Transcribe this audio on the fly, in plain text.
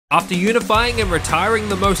After unifying and retiring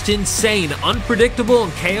the most insane, unpredictable,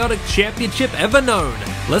 and chaotic championship ever known,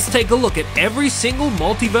 let's take a look at every single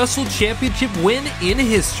Multiversal Championship win in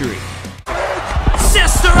history.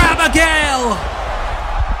 Sister Abigail!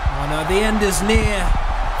 Oh no, the end is near.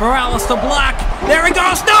 For Aleister Black, there he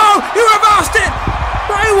goes, no! He reversed it!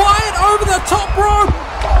 Bray Wyatt over the top rope!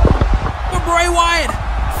 But Bray Wyatt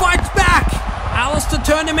fights back! Aleister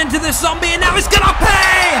turned him into this zombie and now he's gonna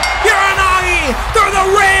pay! Uranagi through the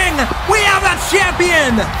ring! We have a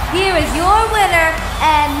champion! Here is your winner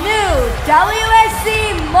and new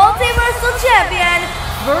WSC Multiversal Champion,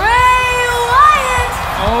 Bray Wyatt!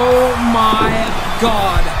 Oh my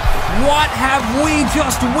God! What have we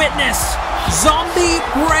just witnessed? Zombie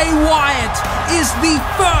Bray Wyatt is the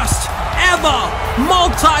first ever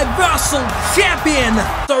multiversal champion.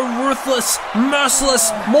 So ruthless,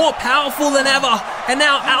 merciless, more powerful than ever. And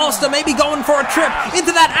now Aleister may be going for a trip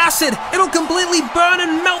into that acid. It'll completely burn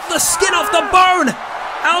and melt the skin off the bone.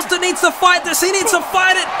 Aleister needs to fight this. He needs to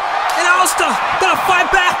fight it. And Aleister gonna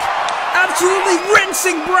fight back. Absolutely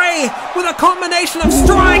rinsing Bray with a combination of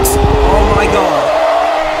strikes. Oh my God.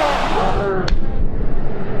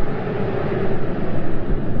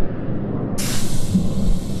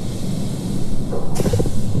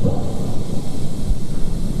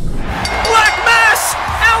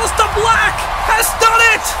 Black has done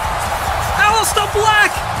it! Aleister Black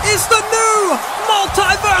is the new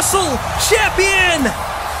Multiversal Champion!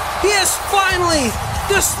 He has finally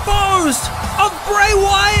disposed of Bray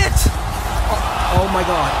Wyatt! Oh my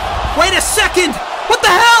God. Wait a second! What the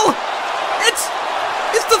hell? It's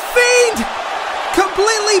the Fiend!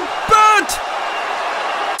 Completely burnt!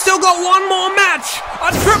 Still got one more match!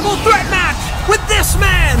 A triple threat match with this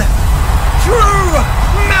man! Drew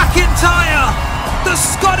McIntyre! The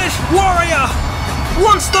Scottish Warrior,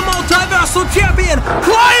 once the Multiversal Champion,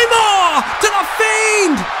 Claymore to the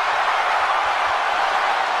Fiend!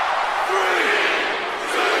 3,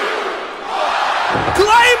 2, 1.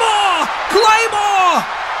 Claymore! Claymore!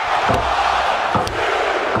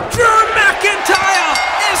 Drew McIntyre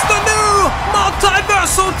is the new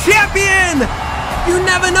Multiversal Champion! You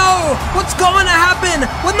never know what's going to happen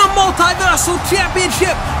when the Multiversal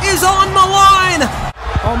Championship is on the line!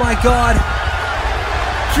 Oh my God.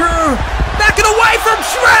 Drew backing away from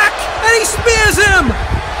Shrek, and he spears him!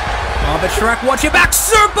 Oh, but Shrek, watch your back.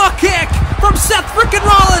 Super kick from Seth frickin'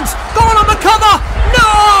 Rollins, going on the cover.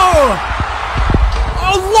 No!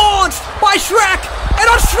 Oh, launched by Shrek, and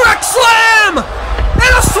a Shrek slam!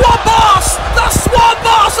 And a swamp boss! The swamp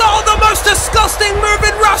boss! Oh, the most disgusting move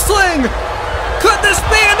in wrestling! Could this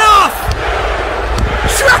be enough?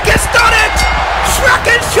 Shrek has done it! Shrek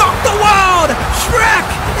has shocked the world! Shrek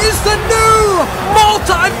is the new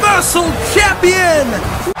Multiversal Champion!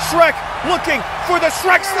 Shrek looking for the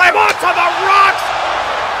Shrek Slam onto the rocks!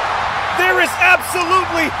 There is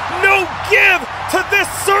absolutely no give to this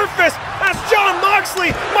surface as Jon Moxley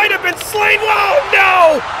might have been slain. Oh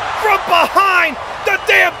no! From behind the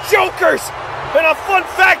damn Jokers! And a fun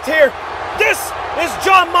fact here, this is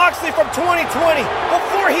Jon Moxley from 2020,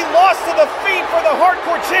 before he lost to the Fiend for the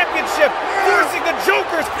Hardcore Championship, forcing the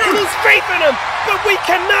Jokers to lose faith in him. But we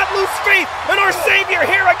cannot lose faith in our savior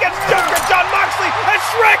here against Joker Jon Moxley, as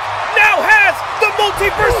Shrek now has the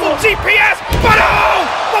Multiversal GPS. But oh!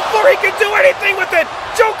 Before he can do anything with it,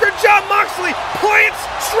 Joker Jon Moxley plants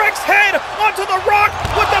Shrek's head onto the rock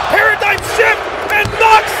with the paradigm shift, and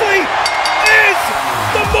Moxley is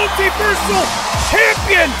the Multiversal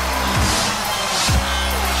Champion!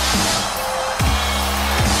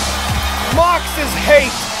 Mox is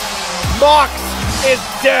hate, Mox is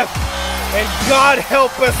death, and God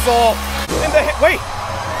help us all. Wait,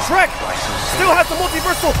 Shrek still has the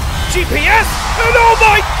Multiversal GPS, and oh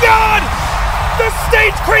my God! The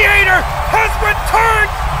stage creator has returned!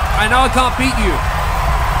 I know I can't beat you,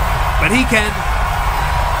 but he can.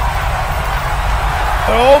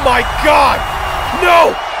 Oh my God!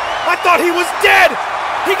 No! I thought he was dead!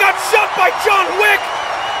 He got shot by John Wick!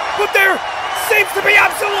 But there seems to be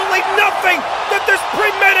absolutely nothing that this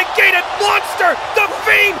premeditated monster, the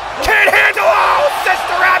Fiend, can't handle. Oh,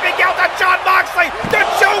 Sister Abigail to Jon Moxley! The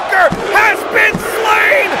Joker has been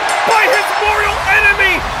slain by his mortal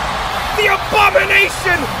enemy, the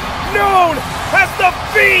abomination known as the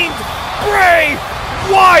Fiend, Bray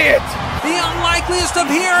Wyatt! The unlikeliest of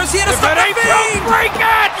heroes here to stop the Fiend! Don't break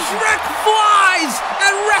it! Shrek flies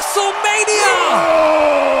at WrestleMania!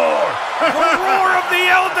 The roar of the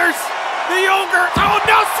elders! The ogre! Oh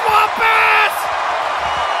no, swamp ass!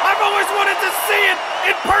 I've always wanted to see it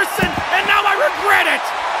in person, and now I regret it!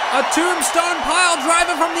 A tombstone pile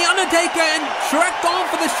driver from The Undertaker, and Shrek going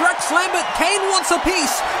for the Shrek Slam, but Kane wants a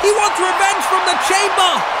piece. He wants revenge from the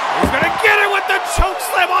chamber.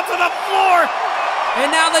 And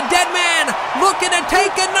now the dead man looking to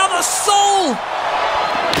take another soul.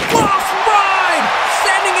 Cross ride,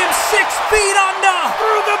 sending him 6 feet under.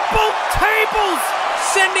 Through the both tables.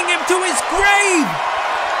 Sending him to his grave.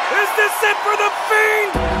 Is this it for the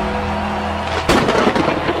Fiend?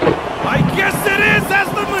 I guess it is, as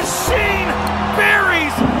the machine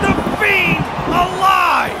buries the Fiend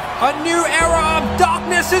alive. A new era of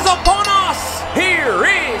darkness is upon us. Here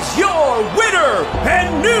is your winner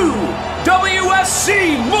and new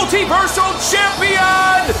WSC Multiversal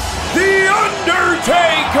Champion, The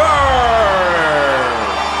Undertaker!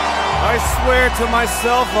 I swear to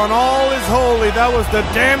myself on all is holy, that was the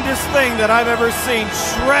damnedest thing that I've ever seen.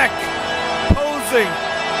 Shrek posing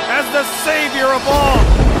as the savior of all,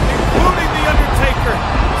 including The Undertaker,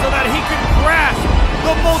 so that he could grasp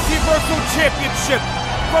the Multiversal Championship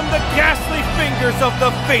from the ghastly fingers of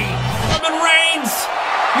the Fiend. Roman Reigns,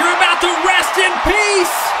 you're about to rest in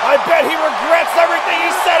peace. I bet he regrets everything he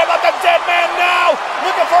said about the dead man now.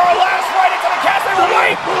 Looking for a last right into the castle.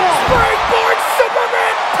 Wait! Springboard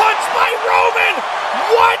Superman punch by Roman!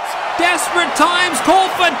 What? Desperate times call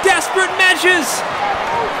for desperate measures.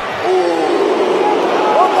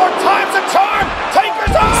 One more time's a charm.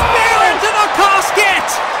 Taker's on! Spear into the casket.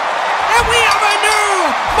 And we have a new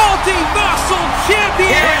Multiversal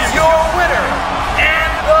Champion. Here's your winner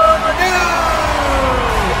and the new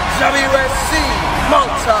WSC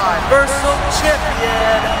Multiversal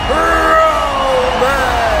Champion, Roman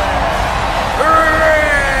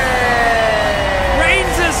Reigns!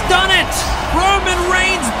 Reigns has done it! Roman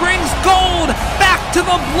Reigns brings gold back to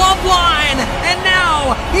the bloodline! And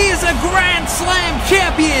now he is a Grand Slam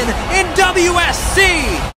champion in WSC!